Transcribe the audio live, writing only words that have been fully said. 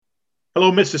Hello,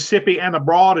 Mississippi and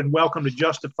abroad, and welcome to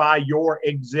Justify Your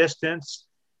Existence,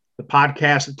 the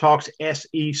podcast that talks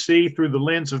SEC through the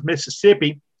lens of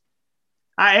Mississippi.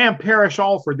 I am Parrish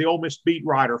Alford, the Ole Miss beat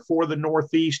writer for the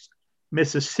Northeast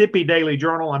Mississippi Daily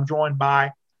Journal. I'm joined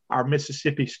by our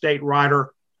Mississippi State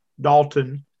writer,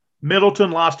 Dalton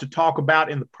Middleton. Lots to talk about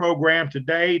in the program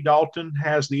today. Dalton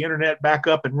has the internet back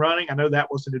up and running. I know that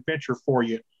was an adventure for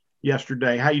you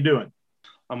yesterday. How you doing?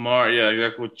 I'm all right. Yeah,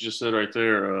 exactly what you just said right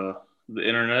there. The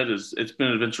internet it's been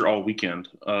an adventure all weekend.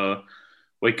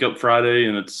 Wake up Friday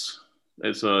and it's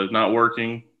not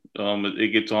working.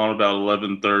 It gets on about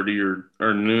 11:30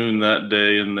 or noon that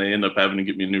day, and they end up having to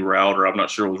get me a new router. I'm not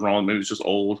sure what was wrong. Maybe it's just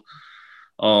old.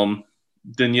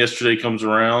 Then yesterday comes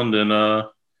around, and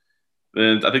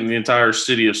then I think the entire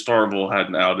city of Starkville had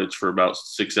an outage for about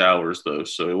 6 hours, though.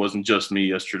 So it wasn't just me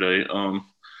yesterday.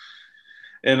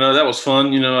 And that was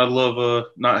fun. I love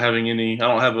not having any. I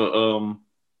don't have a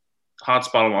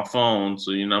hotspot on my phone,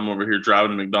 so I'm over here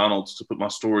driving to McDonald's to put my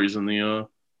stories in the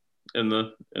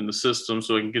system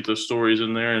so I can get those stories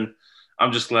in there. And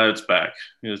I'm just glad it's back.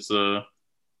 I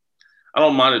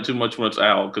don't mind it too much when it's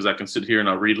out because I can sit here and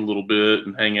I read a little bit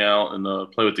and hang out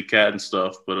and play with the cat and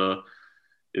stuff. But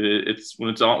it's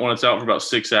when it's out for about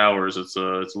 6 hours, it's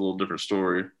a little different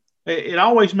story. It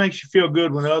always makes you feel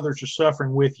good when others are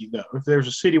suffering with you, though. If there's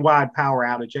a citywide power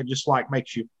outage, it just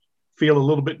makes you feel a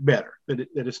little bit better that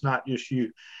it's not just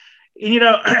you. And,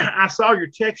 I saw your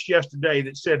text yesterday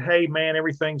that said, hey, man,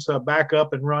 everything's back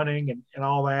up and running and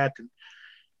all that.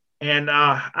 And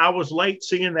I was late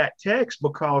seeing that text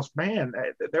because, man,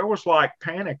 there was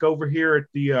panic over here at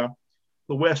the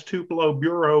West Tupelo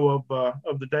Bureau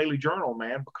of the Daily Journal,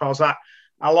 man, because I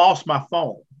lost my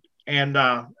phone. And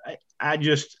I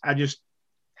just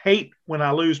hate when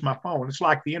I lose my phone. It's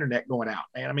like the internet going out,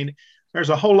 man. I mean, there's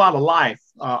a whole lot of life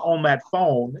on that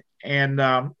phone and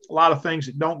a lot of things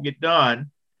that don't get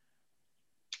done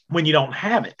when you don't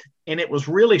have it. And it was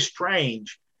really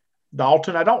strange,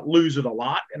 Dalton. I don't lose it a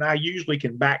lot, and I usually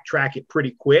can backtrack it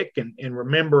pretty quick and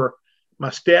remember my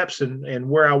steps and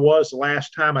where I was the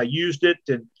last time I used it.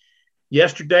 And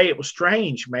yesterday it was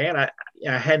strange, man. I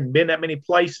hadn't been that many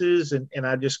places, and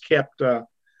I just kept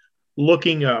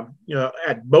looking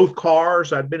at both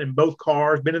cars. I'd been in both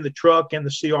cars, been in the truck and the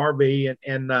CRV.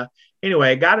 And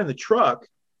anyway, I got in the truck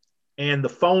and the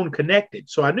phone connected.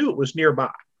 So I knew it was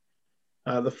nearby.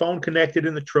 The phone connected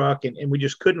in the truck and we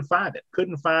just couldn't find it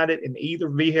in either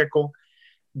vehicle.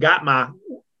 Got my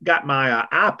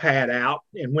iPad out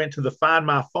and went to the Find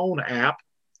My Phone app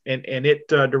and it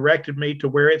directed me to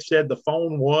where it said the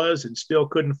phone was and still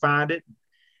couldn't find it.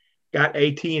 Got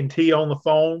AT&T on the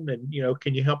phone and,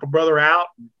 can you help a brother out?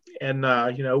 And,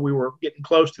 we were getting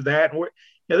close to that. And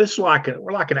this is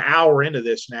we're like an hour into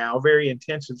this now, very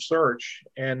intensive search.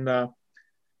 And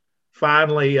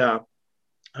finally,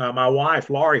 my wife,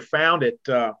 Laurie, found it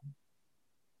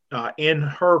in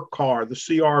her car, the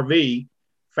CRV,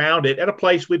 found it at a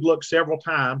place we'd looked several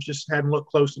times, just hadn't looked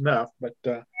close enough. But,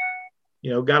 got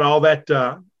all that,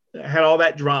 had all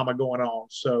that drama going on.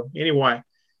 So anyway,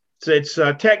 it's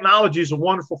technology is a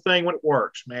wonderful thing when it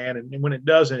works, man, and when it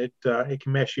doesn't, it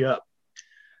can mess you up.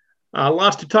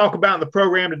 Lots to talk about in the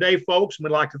program today, folks. And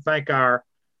we'd like to thank our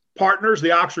partners,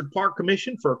 the Oxford Park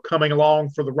Commission, for coming along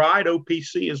for the ride.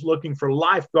 OPC is looking for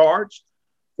lifeguards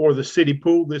for the city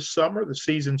pool this summer. The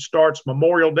season starts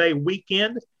Memorial Day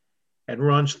weekend and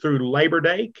runs through Labor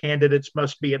Day. Candidates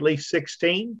must be at least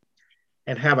 16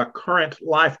 and have a current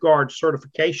lifeguard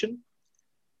certification.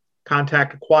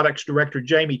 Contact Aquatics Director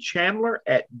Jamie Chandler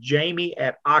at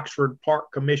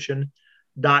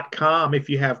jamie@oxfordparkcommission.com if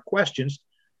you have questions.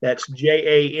 That's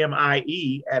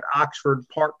JAMIE at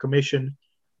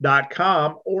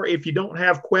oxfordparkcommission.com. Or if you don't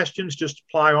have questions, just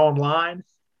apply online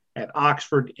at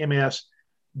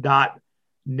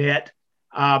oxfordms.net.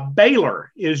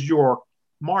 Baylor is your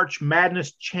March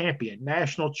Madness champion,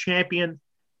 national champion,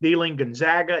 dealing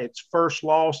Gonzaga its first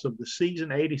loss of the season,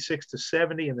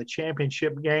 86-70 in the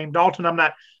championship game. Dalton, I'm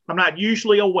not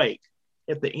usually awake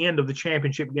at the end of the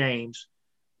championship games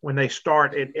when they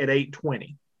start at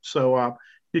 8:20. So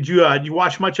did you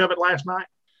watch much of it last night?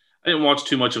 I didn't watch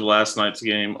too much of last night's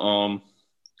game. Well,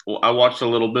 I watched a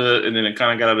little bit, and then it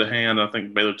kind of got out of hand. I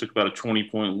think Baylor took about a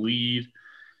 20-point lead,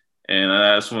 and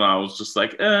that's when I was just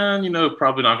like,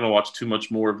 probably not going to watch too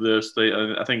much more of this.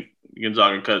 I think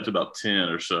Gonzaga cut it to about 10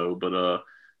 or so, but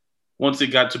once it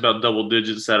got to about double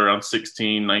digits, at around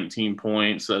 16, 19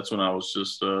 points, that's when I was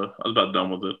just I was about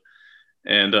done with it.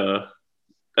 And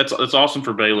that's awesome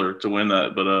for Baylor to win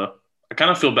that, but I kind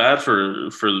of feel bad for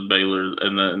the Baylor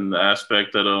in the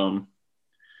aspect that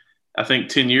I think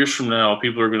 10 years from now,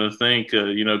 people are going to think,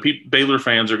 Baylor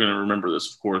fans are going to remember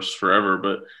this, of course, forever.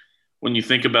 But when you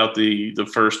think about the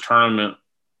first tournament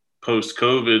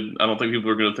post-COVID, I don't think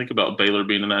people are going to think about Baylor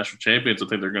being the national champions. I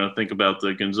think they're going to think about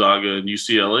the Gonzaga and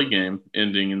UCLA game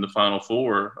ending in the Final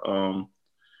Four.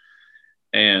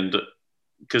 And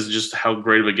because just how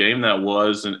great of a game that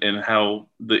was and how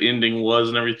the ending was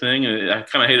and everything. And I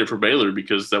kind of hate it for Baylor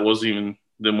because that wasn't even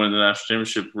them winning the national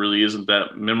championship really isn't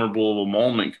that memorable of a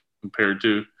moment compared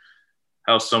to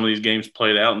how some of these games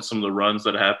played out and some of the runs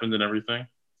that happened and everything.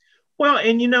 Well,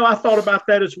 and I thought about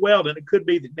that as well. And it could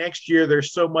be that next year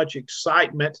there's so much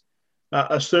excitement,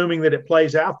 assuming that it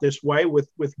plays out this way with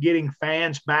getting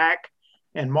fans back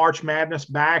and March Madness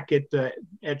back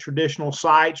at traditional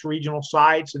sites, regional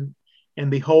sites, and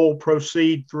the whole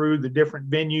proceed through the different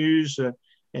venues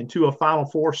and to a Final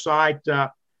Four site.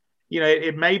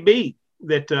 It may be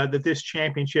that this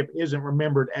championship isn't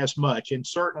remembered as much, and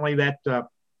certainly that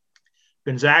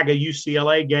Gonzaga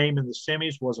UCLA game in the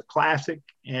semis was a classic.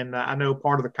 And I know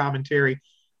part of the commentary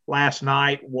last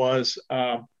night was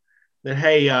that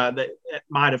it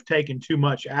might have taken too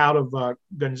much out of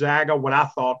Gonzaga. What I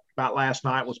thought about last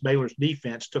night was Baylor's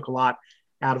defense took a lot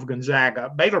out of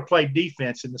Gonzaga. Baylor played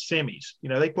defense in the semis.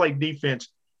 They played defense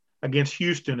against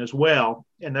Houston as well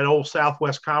in that old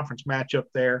Southwest Conference matchup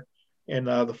there in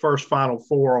the first Final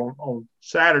Four on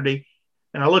Saturday.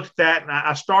 And I looked at that and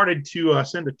I started to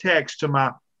send a text to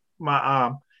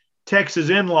my Texas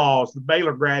in-laws, the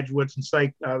Baylor graduates, and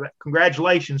say,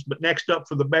 congratulations, but next up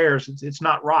for the Bears, it's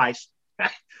not Rice.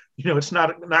 It's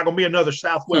not going to be another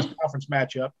Southwest Conference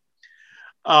matchup.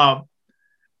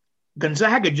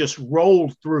 Gonzaga just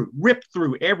ripped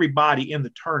through everybody in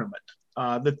the tournament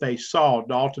that they saw,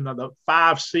 Dalton, the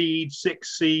 5 seed,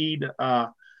 6 seed,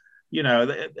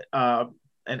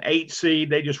 an 8 seed.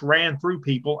 They just ran through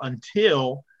people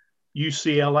until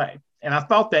UCLA. And I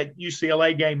thought that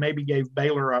UCLA game maybe gave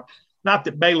Baylor not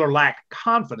that Baylor lacked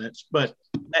confidence, but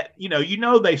that,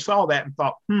 they saw that and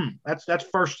thought, that's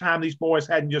first time these boys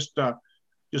hadn't just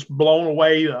blown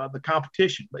away the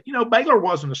competition. But, Baylor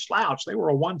wasn't a slouch. They were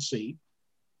a 1 seed.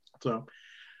 So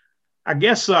I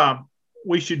guess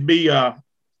we should be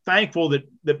thankful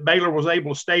that Baylor was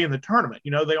able to stay in the tournament.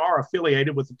 They are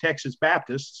affiliated with the Texas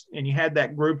Baptists, and you had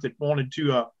that group that wanted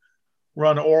to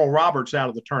run Oral Roberts out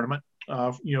of the tournament,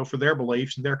 for their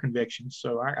beliefs and their convictions.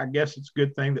 So I guess it's a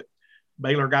good thing that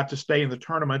Baylor got to stay in the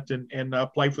tournament and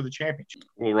play for the championship.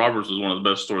 Well, Roberts was one of the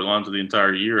best storylines of the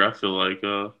entire year, I feel like,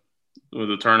 with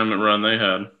the tournament run they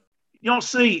had.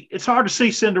 It's hard to see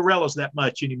Cinderellas that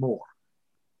much anymore.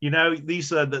 These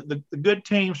the good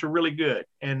teams are really good,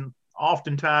 and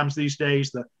oftentimes these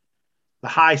days the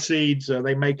high seeds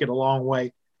they make it a long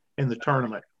way in the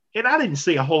tournament. And I didn't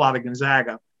see a whole lot of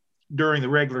Gonzaga during the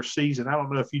regular season. I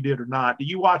don't know if you did or not. Do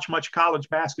you watch much college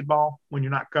basketball when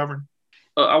you're not covering?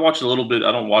 I watch a little bit.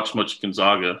 I don't watch much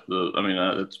Gonzaga.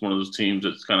 It's one of those teams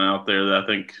that's kind of out there that I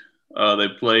think they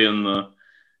play in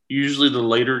usually the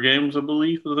later games, I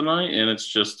believe, of the night. And it's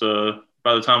just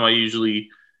by the time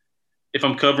if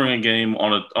I'm covering a game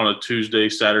on a Tuesday,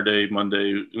 Saturday,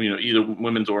 Monday, either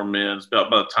women's or men's, by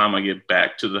the time I get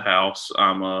back to the house,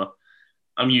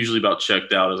 I'm usually about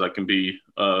checked out as I can be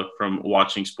from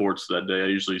watching sports that day. I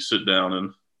usually sit down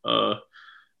and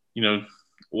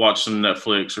watch some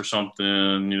Netflix or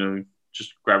something,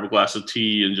 just grab a glass of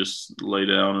tea and just lay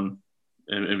down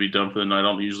and be done for the night. I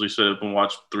don't usually sit up and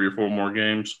watch 3 or 4 more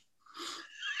games.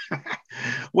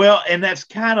 Well, and that's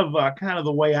kind of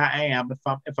the way I am.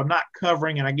 If I'm not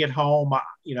covering and I get home,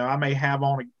 I may have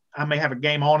a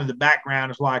game on in the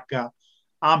background. It's like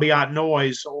ambient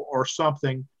noise or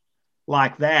something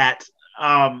like that,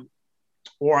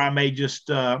 or I may just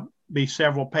be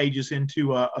several pages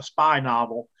into a spy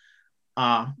novel.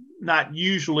 Not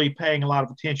usually paying a lot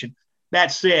of attention.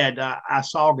 That said, I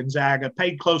saw Gonzaga,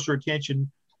 paid closer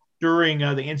attention during the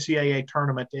NCAA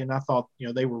tournament, and I thought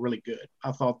they were really good.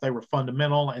 I thought they were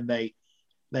fundamental, and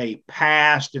they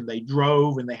passed and they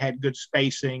drove and they had good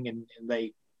spacing, and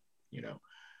they,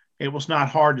 it was not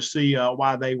hard to see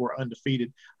why they were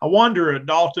undefeated. I wonder,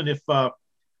 Dalton, if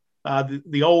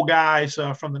the old guys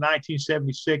from the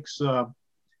 1976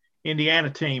 Indiana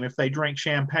team, if they drink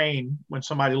champagne when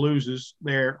somebody loses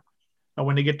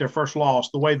when they get their first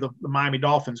loss, the way the Miami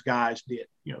Dolphins guys did,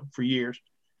 for years.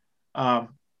 I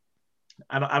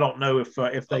don't know if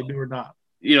they do or not.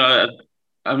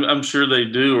 I'm sure they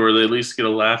do, or they at least get a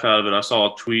laugh out of it. I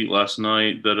saw a tweet last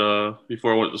night that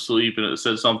before I went to sleep, and it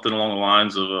said something along the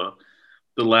lines of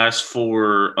the last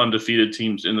 4 undefeated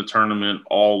teams in the tournament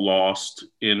all lost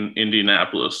in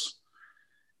Indianapolis.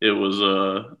 It was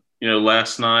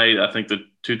last night, I think the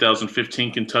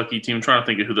 2015 Kentucky team. I'm trying to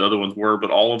think of who the other ones were,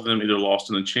 but all of them either lost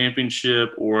in the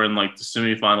championship or in like the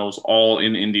semifinals, all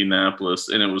in Indianapolis.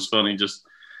 And it was funny. It just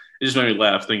made me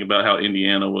laugh thinking about how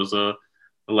Indiana was the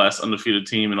last undefeated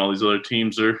team, and all these other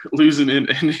teams are losing in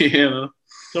Indiana.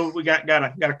 So we got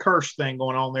a curse thing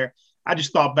going on there. I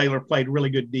just thought Baylor played really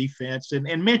good defense,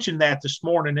 and mentioned that this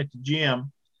morning at the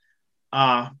gym.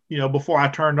 Before I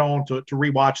turned on to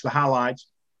rewatch the highlights,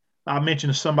 I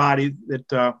mentioned to somebody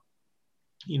that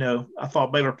I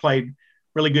thought Baylor played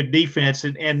really good defense,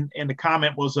 and the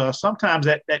comment was sometimes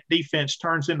that defense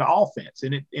turns into offense,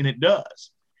 and it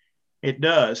does. It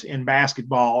does in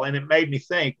basketball, and it made me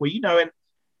think. Well,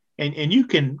 and you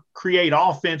can create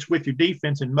offense with your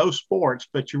defense in most sports,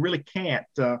 but you really can't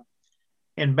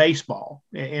in baseball.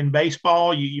 In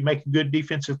baseball, you make a good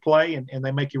defensive play, and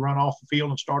they make you run off the field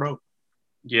and start over.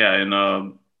 Yeah,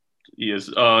 and yes,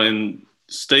 and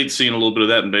State's seeing a little bit of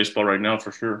that in baseball right now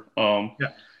for sure.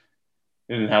 Yeah.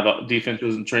 And how the defense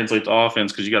doesn't translate to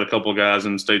offense, because you got a couple of guys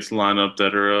in State's lineup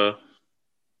that are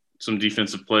some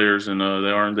defensive players, and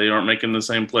they aren't making the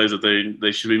same plays that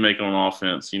they should be making on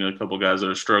offense. A couple of guys that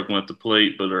are struggling at the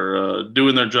plate, but are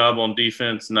doing their job on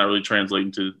defense, and not really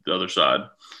translating to the other side.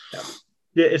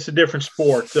 Yeah, it's a different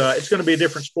sport. It's going to be a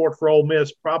different sport for Ole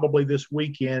Miss probably this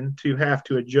weekend to have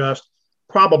to adjust,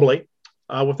 probably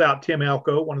without Tim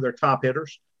Elko, one of their top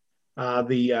hitters,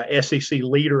 the SEC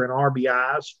leader in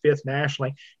RBIs, fifth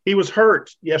nationally. He was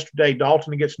hurt yesterday,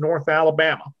 Dalton, against North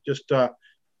Alabama. Just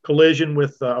collision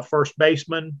with a first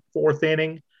baseman, fourth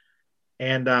inning.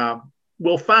 And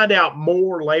we'll find out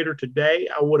more later today,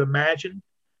 I would imagine.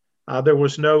 There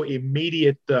was no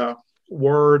immediate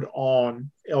word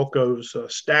on Elko's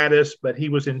status, but he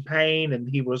was in pain and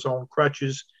he was on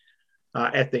crutches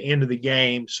at the end of the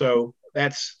game. So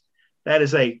that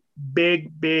is a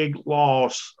big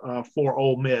loss for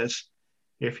Ole Miss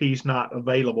if he's not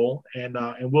available. And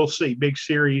we'll see. Big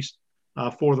series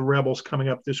for the Rebels coming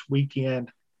up this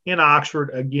weekend in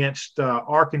Oxford against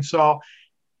Arkansas.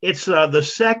 It's the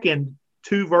second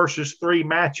 2 versus 3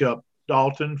 matchup,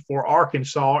 Dalton, for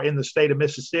Arkansas in the state of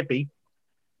Mississippi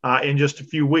in just a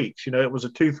few weeks. It was a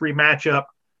 2-3 matchup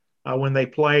when they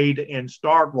played in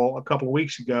Starkville a couple of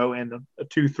weeks ago, and a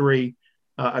 2-3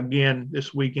 again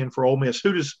this weekend for Ole Miss.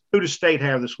 Who does State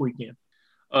have this weekend?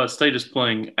 State is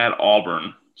playing at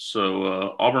Auburn.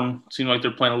 So Auburn seemed like they're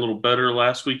playing a little better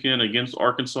last weekend against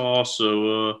Arkansas.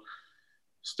 So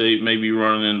State may be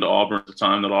running into Auburn at the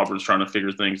time that Auburn's trying to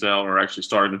figure things out, or actually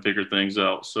starting to figure things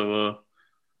out. So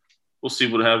we'll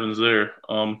see what happens there.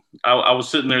 I was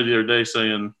sitting there the other day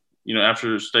saying,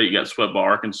 after State got swept by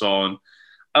Arkansas, and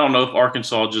I don't know if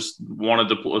Arkansas just wanted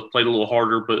to play a little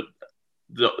harder, but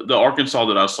the Arkansas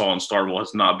that I saw in Starkville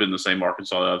has not been the same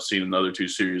Arkansas that I've seen in the other 2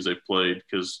 series they've played,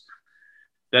 because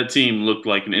that team looked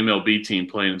like an MLB team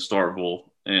playing in Starkville,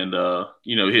 and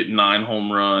hitting 9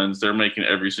 home runs. They're making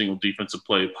every single defensive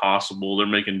play possible. They're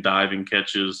making diving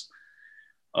catches.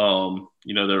 All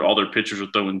their pitchers are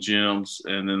throwing gems,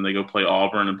 and then they go play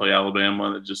Auburn and play Alabama,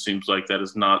 and it just seems like that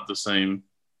is not the same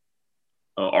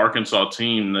Arkansas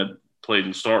team that played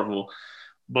in Starkville.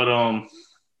 But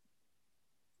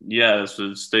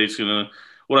so State's gonna.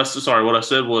 What I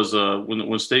said was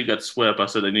when State got swept, I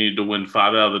said they needed to win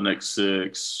 5 out of the next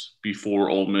 6 before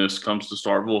Ole Miss comes to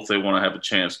Starkville if they want to have a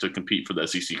chance to compete for the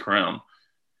SEC crown.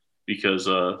 Because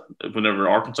whenever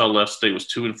Arkansas left, State was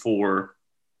 2-4,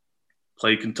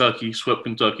 played Kentucky, swept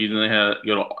Kentucky, then they had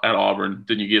go at Auburn.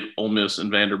 Then you get Ole Miss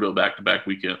and Vanderbilt back-to-back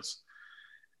weekends,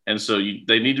 and so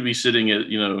they need to be sitting at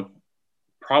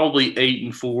probably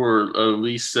 8-4, at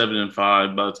least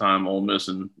 7-5 by the time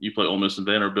you play Ole Miss and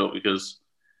Vanderbilt, because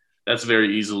that's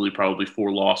very easily probably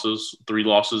 3 losses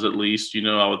at least.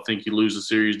 I would think you lose the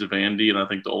series to Vandy, and I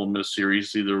think the Ole Miss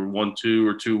series either 1-2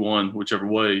 or 2-1, whichever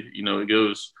way it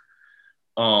goes.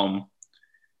 And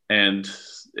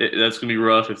that's gonna be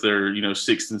rough if they're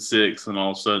 6-6, and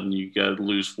all of a sudden you got to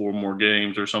lose 4 more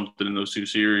games or something in those 2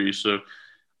 series. So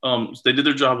they did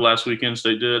their job last weekend.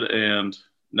 They did, and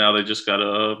now they just got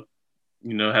to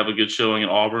have a good showing at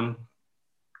Auburn.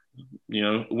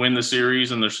 Win the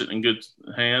series, and they're sitting in good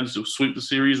hands. Sweep the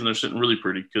series, and they're sitting really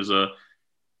pretty, because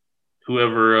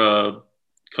whoever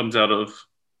comes out of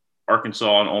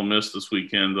Arkansas and Ole Miss this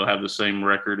weekend, they'll have the same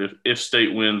record. If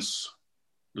State wins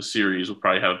the series, will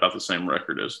probably have about the same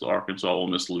record as the Arkansas Ole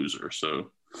Miss loser.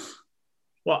 So,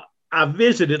 well, I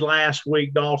visited last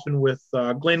week, Dalton, with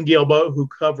Glenn Guilbeau, who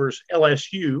covers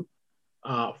LSU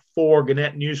for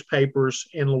Gannett newspapers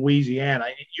in Louisiana.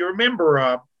 You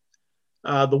remember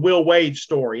the Will Wade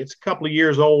story? It's a couple of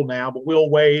years old now, but Will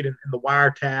Wade and the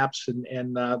wiretaps and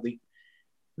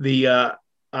the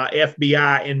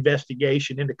FBI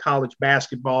investigation into college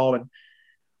basketball. And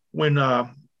when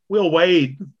Will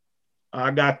Wade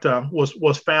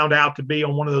was found out to be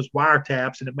on one of those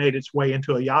wiretaps, and it made its way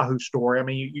into a Yahoo story. I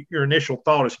mean, your initial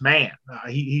thought is, man,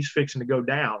 he's fixing to go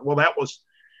down. Well, that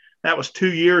was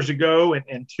 2 years ago,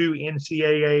 and two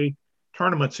NCAA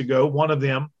tournaments ago. One of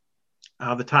them,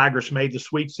 the Tigers made the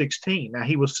Sweet 16. Now,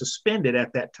 he was suspended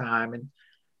at that time,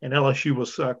 and LSU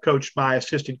was coached by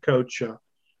assistant coach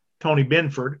Tony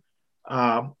Benford.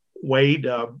 Wade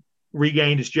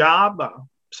regained his job,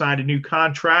 signed a new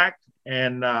contract,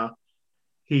 and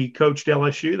he coached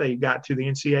LSU. They got to the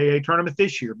NCAA tournament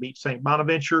this year, beat St.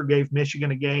 Bonaventure, gave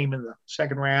Michigan a game in the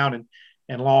second round,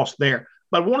 and lost there.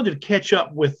 But I wanted to catch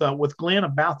up with Glenn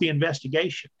about the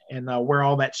investigation and where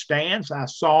all that stands. I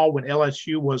saw when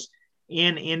LSU was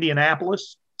in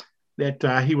Indianapolis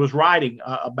that he was writing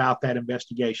about that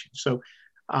investigation. So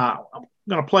I'm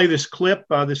going to play this clip,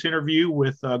 this interview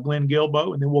with Glenn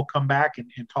Guilbeau, and then we'll come back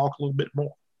and talk a little bit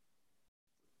more.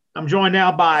 I'm joined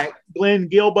now by Glenn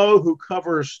Guilbeau, who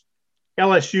covers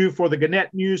LSU for the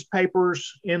Gannett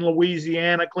newspapers in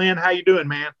Louisiana. Glenn, how you doing,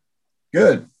 man?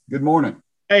 Good. Good morning.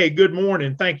 Hey, good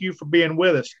morning. Thank you for being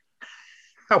with us.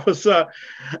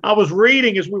 I was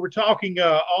reading as we were talking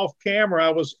off camera.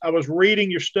 I was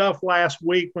reading your stuff last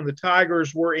week when the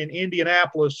Tigers were in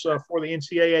Indianapolis for the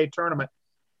NCAA tournament,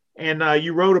 and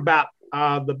you wrote about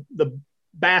the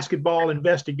basketball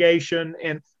investigation.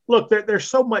 And look, there's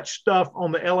so much stuff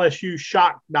on the LSU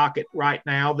shock docket right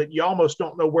now that you almost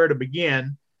don't know where to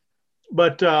begin.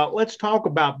 But let's talk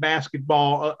about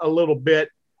basketball a little bit.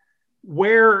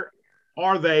 Where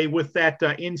are they with that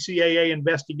NCAA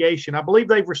investigation? I believe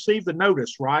they've received the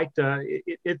notice, right?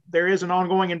 There is an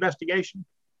ongoing investigation.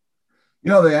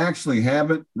 They actually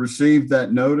haven't received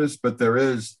that notice, but there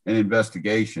is an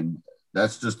investigation.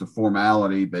 That's just a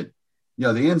formality. But, the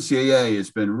NCAA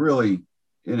has been really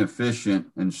inefficient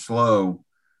and slow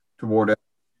toward LSU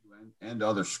and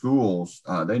other schools.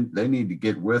 They need to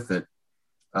get with it.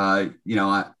 I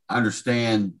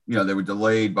understand, they were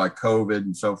delayed by COVID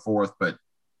and so forth, but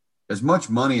as much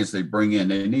money as they bring in,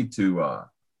 they need to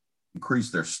increase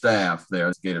their staff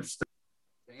there. To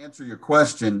answer your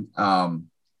question,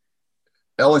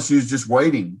 LSU is just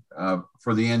waiting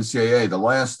for the NCAA. The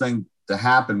last thing to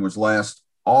happen was last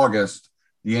August.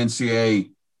 The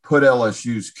NCAA put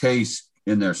LSU's case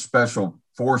in their special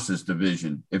forces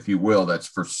division, if you will. That's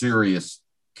for serious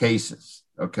cases,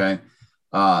 okay?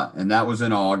 And that was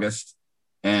in August.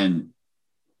 And,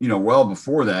 well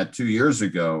before that, 2 years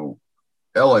ago,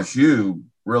 LSU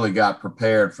really got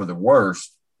prepared for the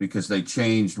worst because they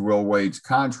changed Will Wade's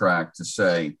contract to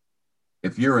say,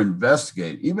 if you're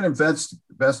investigated,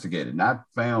 not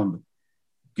found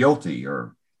guilty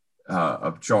or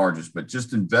of charges, but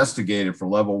just investigated for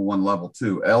level 1, level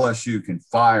 2, LSU can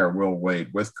fire Will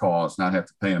Wade with cause, not have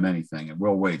to pay him anything. And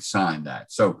Will Wade signed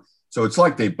that. So it's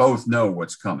like they both know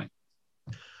what's coming.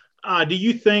 Do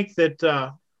you think that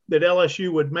that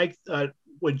LSU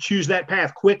would choose that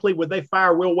path quickly? Would they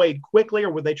fire Will Wade quickly, or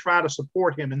would they try to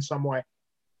support him in some way?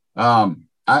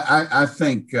 I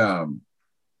think I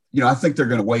think they're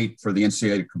going to wait for the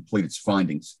NCAA to complete its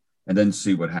findings and then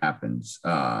see what happens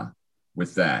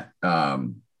with that.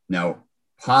 Now,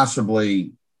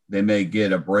 possibly they may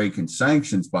get a break in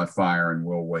sanctions by firing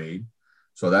Will Wade,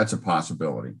 so that's a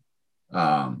possibility.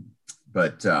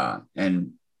 But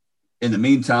in the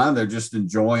meantime, they're just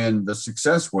enjoying the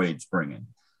success Wade's bringing.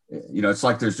 It's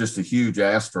like there's just a huge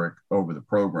asterisk over the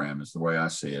program is the way I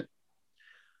see it.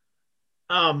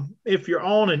 If you're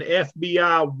on an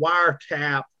FBI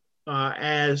wiretap,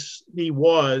 as he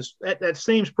was, that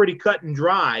seems pretty cut and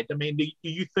dried. I mean, do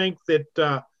you think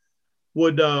that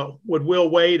would Will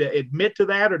Wade admit to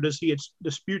that, or does he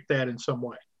dispute that in some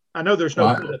way? I know there's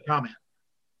no comment.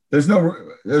 There's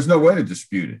no way to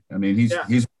dispute it. I mean, he's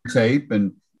on tape,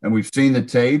 and we've seen the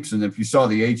tapes. And if you saw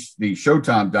the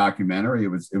Showtime documentary, it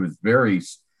was very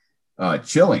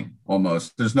chilling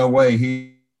almost. There's no way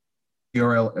he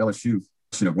or LSU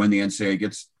when the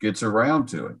NCAA gets around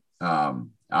to it.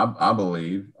 I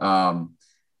believe.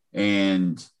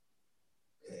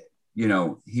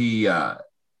 He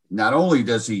not only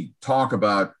does he talk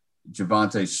about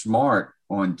Javonte Smart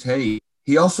on tape,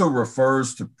 he also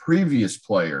refers to previous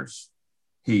players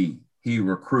he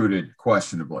recruited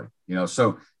questionably.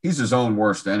 So he's his own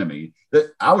worst enemy.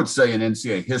 I would say in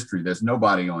NCAA history, there's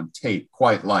nobody on tape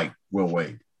quite like Will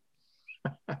Wade.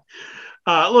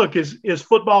 Look, is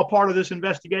football part of this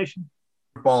investigation?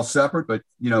 Football separate, but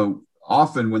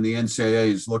often when the NCAA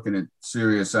is looking at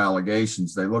serious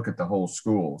allegations, they look at the whole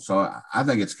school. So I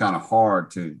think it's kind of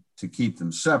hard to keep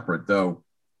them separate, though.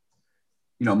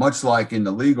 much like in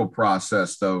the legal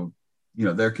process, though,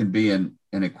 there can be an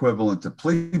equivalent to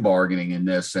plea bargaining in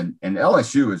this. And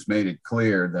LSU has made it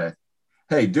clear that,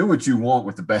 hey, do what you want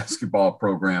with the basketball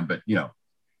program, but,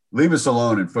 leave us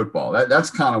alone in football.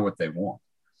 That's kind of what they want.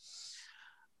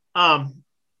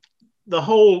 The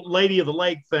whole Lady of the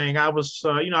Lake thing, I was,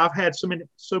 I've had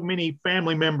so many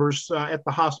family members at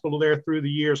the hospital there through the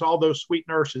years, all those sweet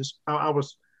nurses. I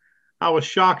was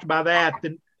shocked by that.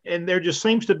 And there just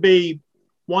seems to be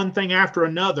one thing after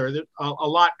another, a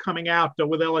lot coming out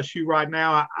with LSU right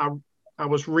now. I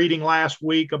was reading last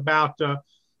week about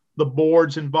the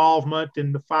board's involvement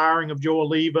in the firing of Joe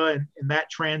Oliva and that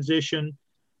transition.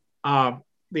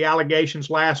 The allegations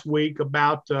last week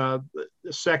about the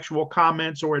sexual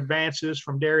comments or advances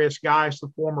from Darius Geis, the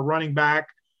former running back,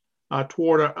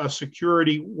 toward a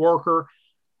security worker.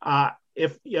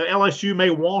 If LSU may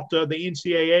want the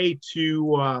NCAA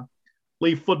to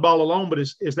leave football alone, but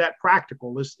is that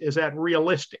practical? Is that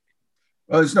realistic?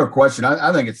 Well, there's no question.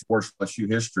 I think it's the worst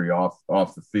LSU history off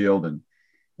the field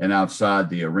and outside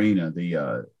the arena.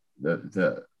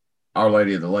 The Our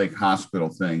Lady of the Lake Hospital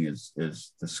thing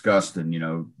is disgusting.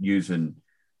 Using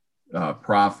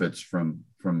profits from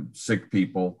sick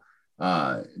people.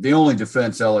 The only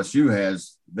defense LSU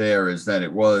has there is that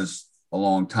it was a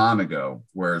long time ago,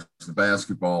 whereas the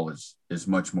basketball is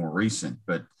much more recent.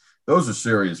 But those are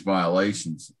serious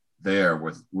violations there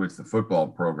with the football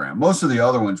program. Most of the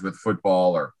other ones with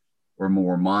football are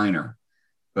more minor,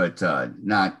 but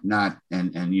not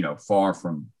far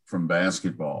from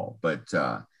basketball. But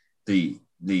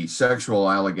the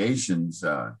sexual allegations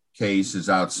case is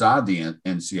outside the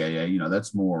NCAA.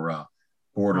 That's more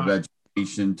Board of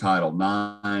Education, Title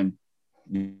IX.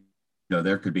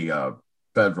 There could be a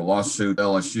federal lawsuit.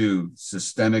 LSU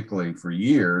systemically for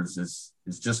years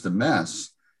is just a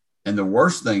mess. And the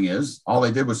worst thing is all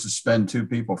they did was suspend 2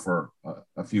 people for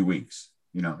a few weeks.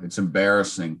 It's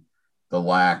embarrassing the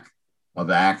lack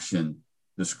of action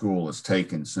the school has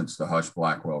taken since the Hush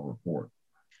Blackwell report.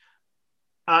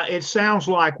 It sounds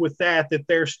like with that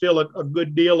there's still a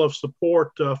good deal of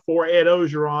support for Ed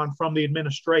Ogeron from the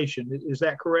administration. Is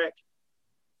that correct?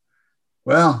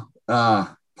 Well,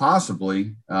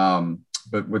 possibly.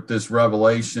 But with this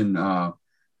revelation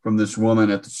from this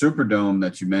woman at the Superdome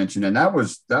that you mentioned, and that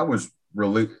was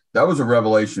a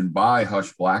revelation by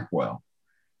Hush Blackwell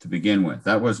to begin with.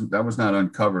 That was not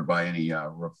uncovered by any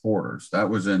reporters. That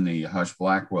was in the Hush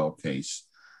Blackwell case.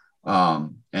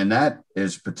 And that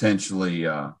is potentially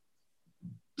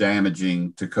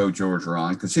damaging to Coach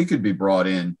Orgeron because he could be brought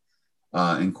in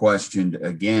and questioned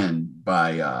again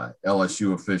by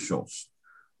LSU officials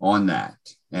on that.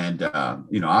 And,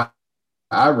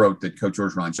 I wrote that Coach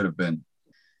Orgeron should have been,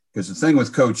 because the thing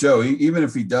with Coach O, even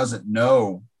if he doesn't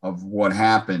know of what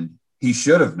happened, he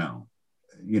should have known.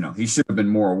 He should have been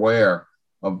more aware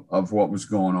of what was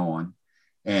going on.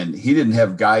 And he didn't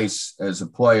have Geis as a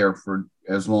player for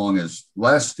as long as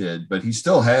Les did, but he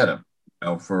still had him,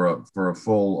 for a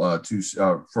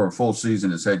full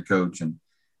season as head coach and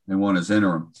one as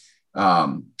interim.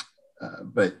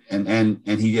 But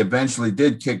he eventually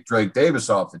did kick Drake Davis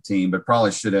off the team, but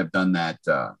probably should have done that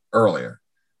earlier.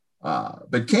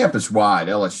 But campus-wide,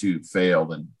 LSU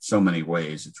failed in so many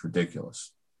ways. It's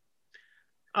ridiculous.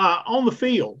 On the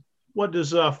field, what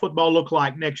does football look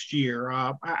like next year?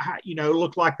 It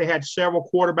looked like they had several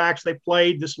quarterbacks they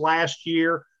played this last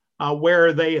year. Where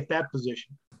are they at that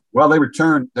position? Well, they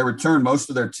returned most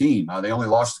of their team. They only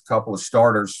lost a couple of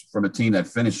starters from a team that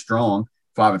finished strong,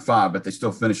 5-5, but they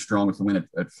still finished strong with the win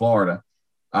at Florida.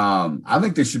 I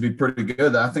think they should be pretty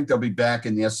good. I think they'll be back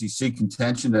in the SEC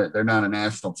contention. They're not a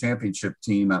national championship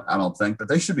team, I don't think, but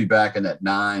they should be back in that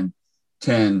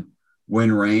 9-10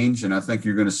 win range. And I think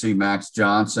you're going to see Max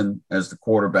Johnson as the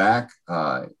quarterback.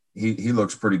 He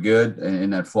looks pretty good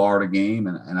in that Florida game,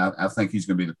 and I think he's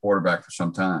going to be the quarterback for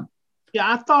some time. Yeah,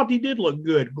 I thought he did look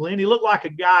good, Glenn. He looked like a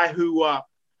guy who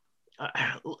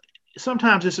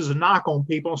sometimes this is a knock on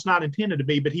people. It's not intended to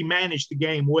be, but he managed the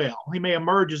game well. He may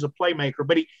emerge as a playmaker,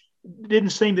 but he didn't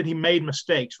seem that he made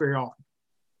mistakes very often.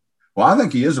 Well, I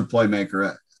think he is a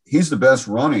playmaker. He's the best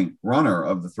runner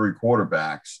of the 3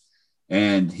 quarterbacks,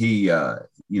 and he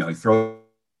throws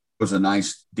a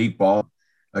nice deep ball.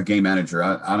 A game manager,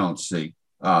 I don't see.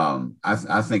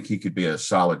 I think he could be a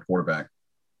solid quarterback.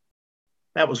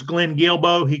 That was Glenn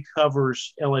Guilbeau. He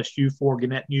covers LSU for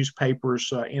Gannett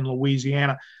newspapers in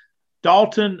Louisiana.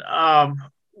 Dalton,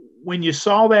 when you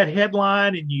saw that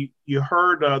headline and you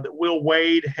heard that Will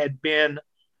Wade had been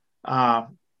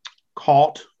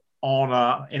caught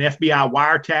on an FBI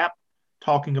wiretap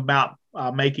talking about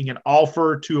making an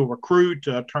offer to a recruit,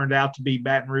 turned out to be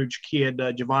Baton Rouge kid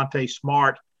Javonte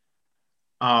Smart.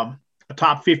 a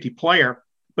top 50 player.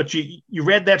 But you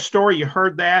read that story, you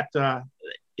heard that.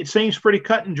 It seems pretty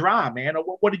cut and dry, man.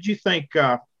 What did you think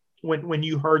when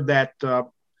you heard that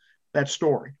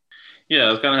story?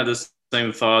 Yeah, I kind of had the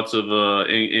same thoughts of,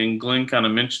 and Glenn kind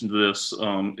of mentioned this.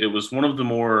 It was one of the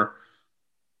more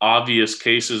obvious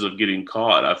cases of getting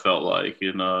caught, I felt like.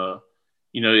 And,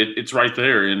 it's right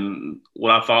there. And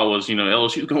what I thought was,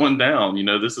 LSU going down,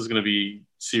 this is going to be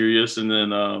serious. And then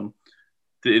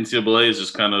the NCAA has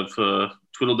just kind of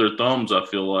twiddled their thumbs, I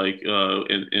feel like,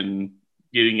 in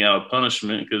getting out of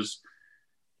punishment. Because,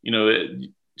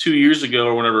 2 years ago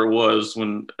or whenever it was,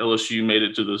 when LSU made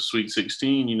it to the Sweet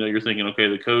 16, you're thinking, okay,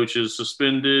 the coach is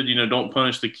suspended, don't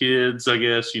punish the kids, I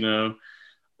guess,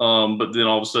 but then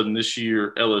all of a sudden this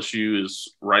year, LSU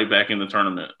is right back in the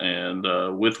tournament,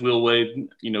 and with Will Wade,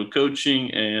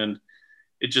 coaching, and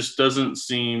it just doesn't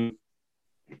seem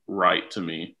right to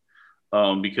me,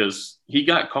 because he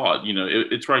got caught.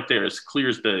 It's right there. It's clear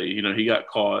as day. He got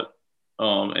caught,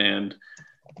 and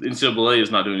the NCAA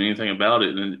is not doing anything about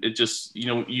it. And it just,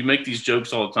 you make these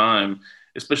jokes all the time,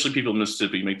 especially people in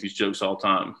Mississippi make these jokes all the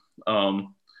time,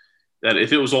 that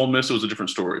if it was Ole Miss, it was a different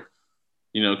story.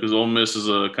 Because Ole Miss is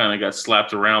kind of got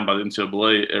slapped around by the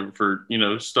NCAA for,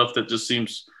 stuff that just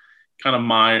seems kind of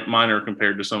minor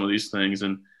compared to some of these things.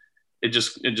 And it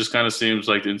just kind of seems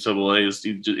like the NCAA is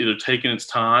either taking its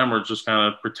time or just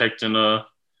kind of protecting,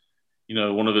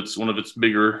 one of its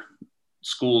bigger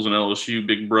schools in LSU,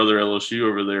 big brother LSU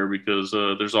over there, because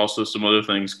there's also some other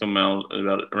things come out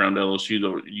around LSU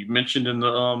that you mentioned in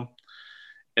the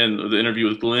interview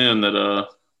with Glenn that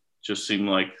just seem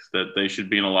like that they should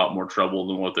be in a lot more trouble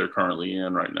than what they're currently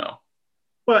in right now.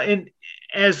 Well, and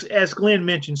as Glenn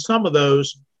mentioned, some of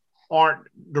those aren't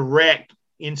direct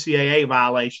NCAA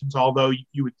violations, although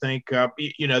you would think, that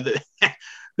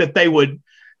they would,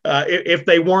 if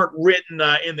they weren't written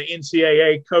in the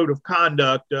NCAA code of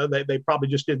conduct, they probably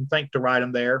just didn't think to write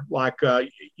them there. Like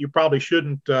you probably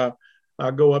shouldn't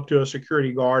go up to a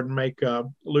security guard and make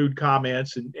lewd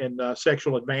comments and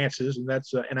sexual advances, and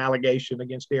that's an allegation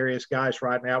against various guys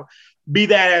right now. Be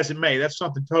that as it may, that's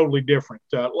something totally different.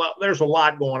 There's a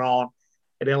lot going on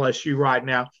at LSU right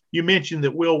now. You mentioned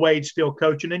that Will Wade's still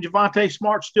coaching and Javonte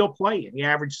Smart's still playing. He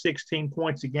averaged 16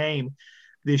 points a game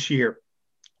this year.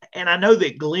 And I know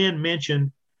that Glenn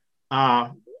mentioned,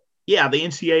 the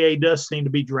NCAA does seem to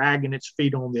be dragging its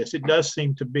feet on this. It does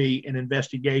seem to be an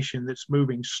investigation that's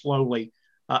moving slowly,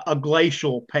 a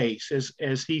glacial pace.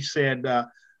 As he said,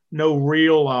 no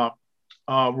real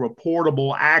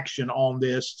reportable action on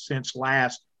this since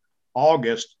last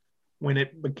August, when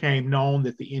it became known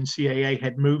that the NCAA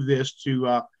had moved this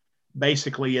to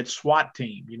basically its SWAT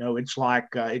team. It's like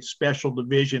its special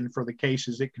division for the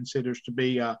cases it considers to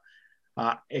be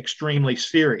extremely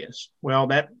serious. Well,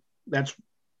 that's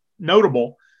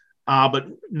notable, but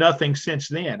nothing since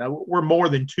then. We're more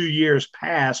than 2 years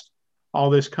past all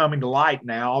this coming to light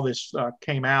now. All this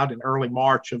came out in early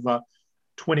March of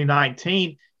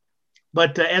 2019.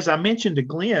 But as I mentioned to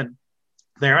Glenn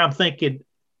there, I'm thinking,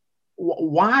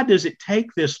 why does it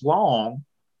take this long?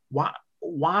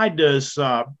 Why does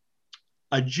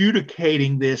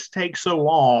adjudicating this take so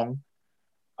long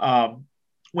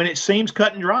when it seems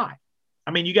cut and dry? I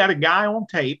mean, you got a guy on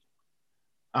tape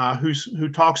who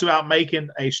talks about making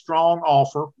a strong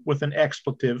offer with an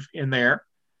expletive in there.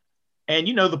 And,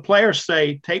 the players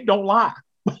say, tape don't lie.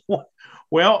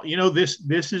 Well, this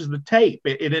is the tape.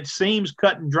 And it seems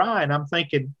cut and dry. And I'm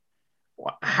thinking,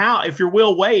 if you're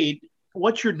Will Wade,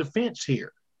 what's your defense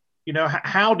here?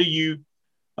 How do you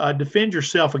defend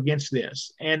yourself against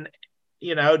this? And,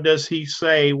 does he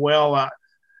say, well,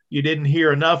 you didn't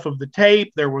hear enough of the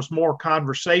tape. There was more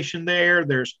conversation there.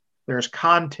 There's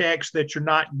context that you're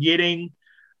not getting.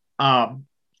 Does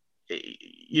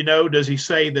he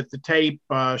say that the tape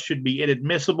should be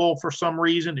inadmissible for some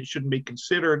reason? It shouldn't be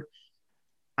considered.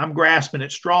 I'm grasping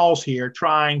at straws here,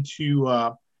 trying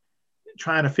to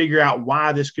figure out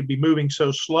why this could be moving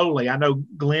so slowly. I know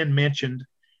Glenn mentioned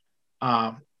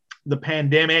the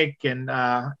pandemic, and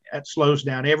that slows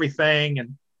down everything,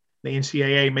 and the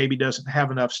NCAA maybe doesn't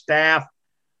have enough staff,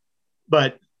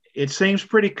 but it seems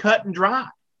pretty cut and dry.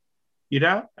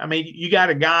 I mean, you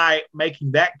got a guy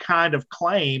making that kind of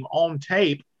claim on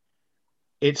tape.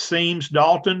 It seems,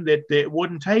 Dalton, that it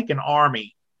wouldn't take an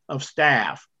army of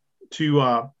staff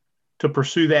to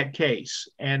pursue that case.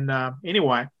 And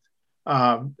anyway,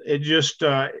 it just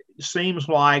seems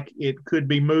like it could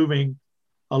be moving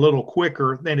a little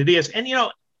quicker than it is. And, the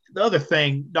other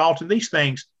thing, Dalton, these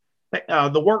things,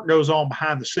 the work goes on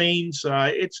behind the scenes.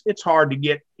 It's hard to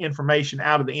get information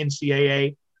out of the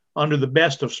NCAA under the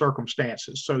best of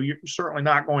circumstances. So you're certainly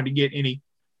not going to get any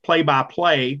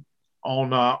play-by-play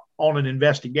on an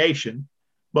investigation,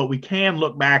 but we can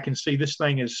look back and see this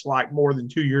thing is like more than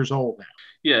 2 years old now.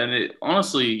 Yeah, and it,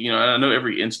 honestly, I know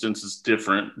every instance is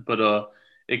different, but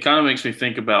it kind of makes me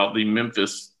think about the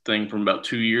Memphis thing from about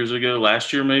 2 years ago,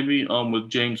 last year maybe, with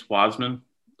James Wiseman,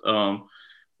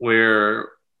 where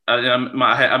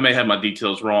I may have my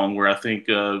details wrong, where I think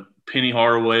Penny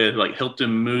Hardaway had like helped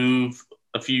him move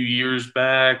a few years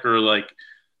back, or like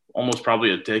almost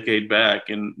probably a decade back,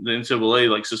 and the NCAA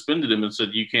like suspended him and said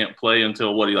you can't play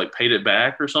until he like paid it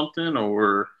back or something,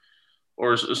 or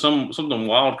something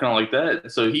wild kind of like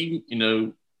that. So he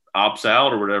opts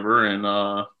out or whatever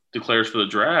and declares for the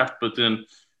draft. But then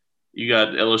you got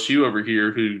LSU over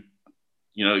here who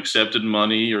accepted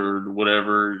money or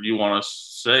whatever you want to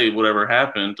say, whatever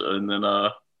happened, and then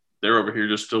they're over here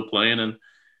just still playing and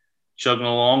chugging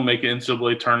along, making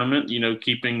NCAA tournament,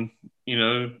 keeping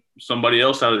somebody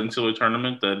else out of the NCAA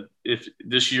tournament that if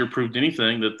this year proved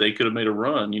anything that they could have made a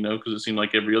run, because it seemed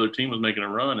like every other team was making a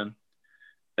run, and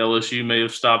LSU may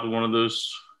have stopped one of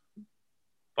those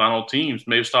final teams,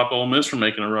 may have stopped Ole Miss from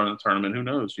making a run in the tournament. Who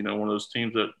knows? One of those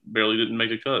teams that barely didn't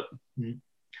make a cut. Mm-hmm.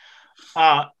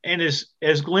 And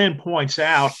as Glenn points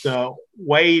out,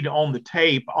 Wade on the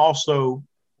tape also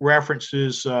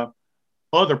references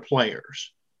other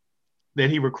players that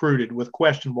he recruited with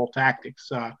questionable tactics.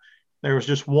 There was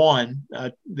just one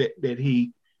that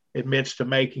he admits to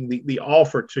making the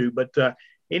offer to. But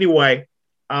anyway,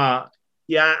 I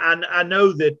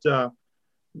know that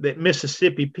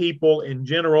Mississippi people in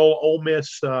general, Ole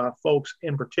Miss folks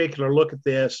in particular, look at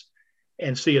this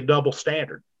and see a double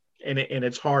standard, and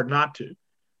it's hard not to.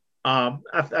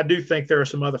 I do think there are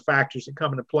some other factors that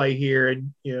come into play here.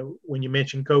 And, when you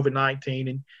mention COVID-19,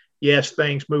 and yes,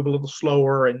 things move a little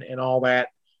slower and all that.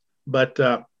 But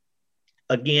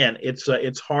again,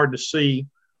 it's hard to see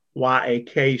why a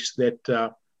case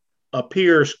that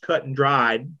appears cut and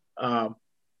dried,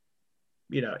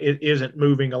 it isn't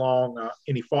moving along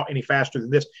any faster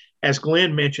than this. As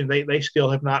Glenn mentioned, they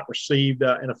still have not received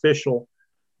an official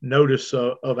notice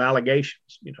of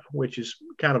allegations, which is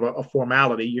kind of a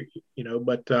formality,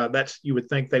 but that's, you would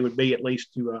think they would be at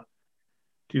least to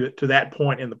that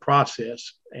point in the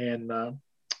process. And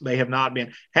they have not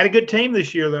been. Had a good team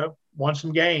this year, though, won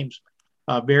some games,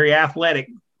 very athletic,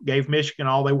 gave Michigan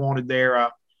all they wanted there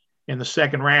in the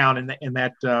second round. And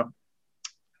that, that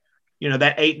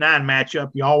 8-9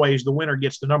 matchup, the winner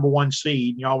gets the number one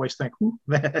seed. And you always think,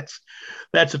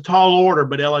 that's a tall order,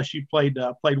 but LSU played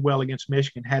well against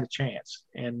Michigan, had a chance.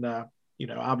 And,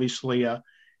 obviously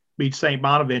beat St.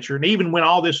 Bonaventure. And even when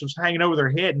all this was hanging over their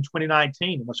head in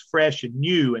 2019, it was fresh and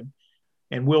new,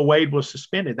 and Will Wade was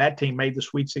suspended, that team made the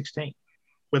Sweet 16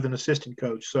 with an assistant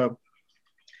coach. So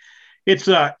it's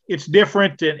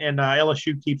different, and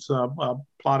LSU keeps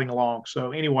plodding along.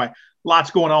 So anyway,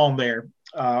 lots going on there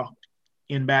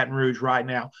in Baton Rouge right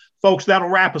now. Folks, that'll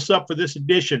wrap us up for this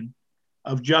edition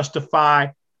of Justify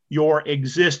Your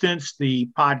Existence, the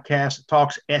podcast that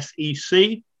talks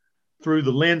SEC through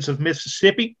the lens of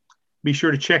Mississippi. Be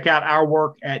sure to check out our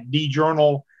work at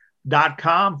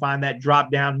djournal.com. Find that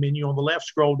drop-down menu on the left,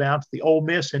 scroll down to the Ole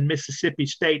Miss and Mississippi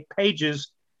State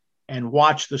pages, and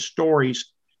watch the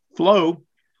stories flow.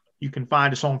 You can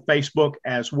find us on Facebook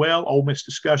as well. Ole Miss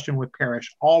discussion with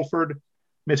Parrish Alford,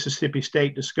 Mississippi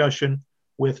State discussion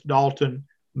with Dalton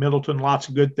Middleton. Lots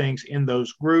of good things in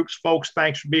those groups. Folks,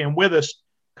 thanks for being with us.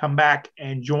 Come back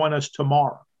and join us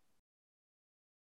tomorrow.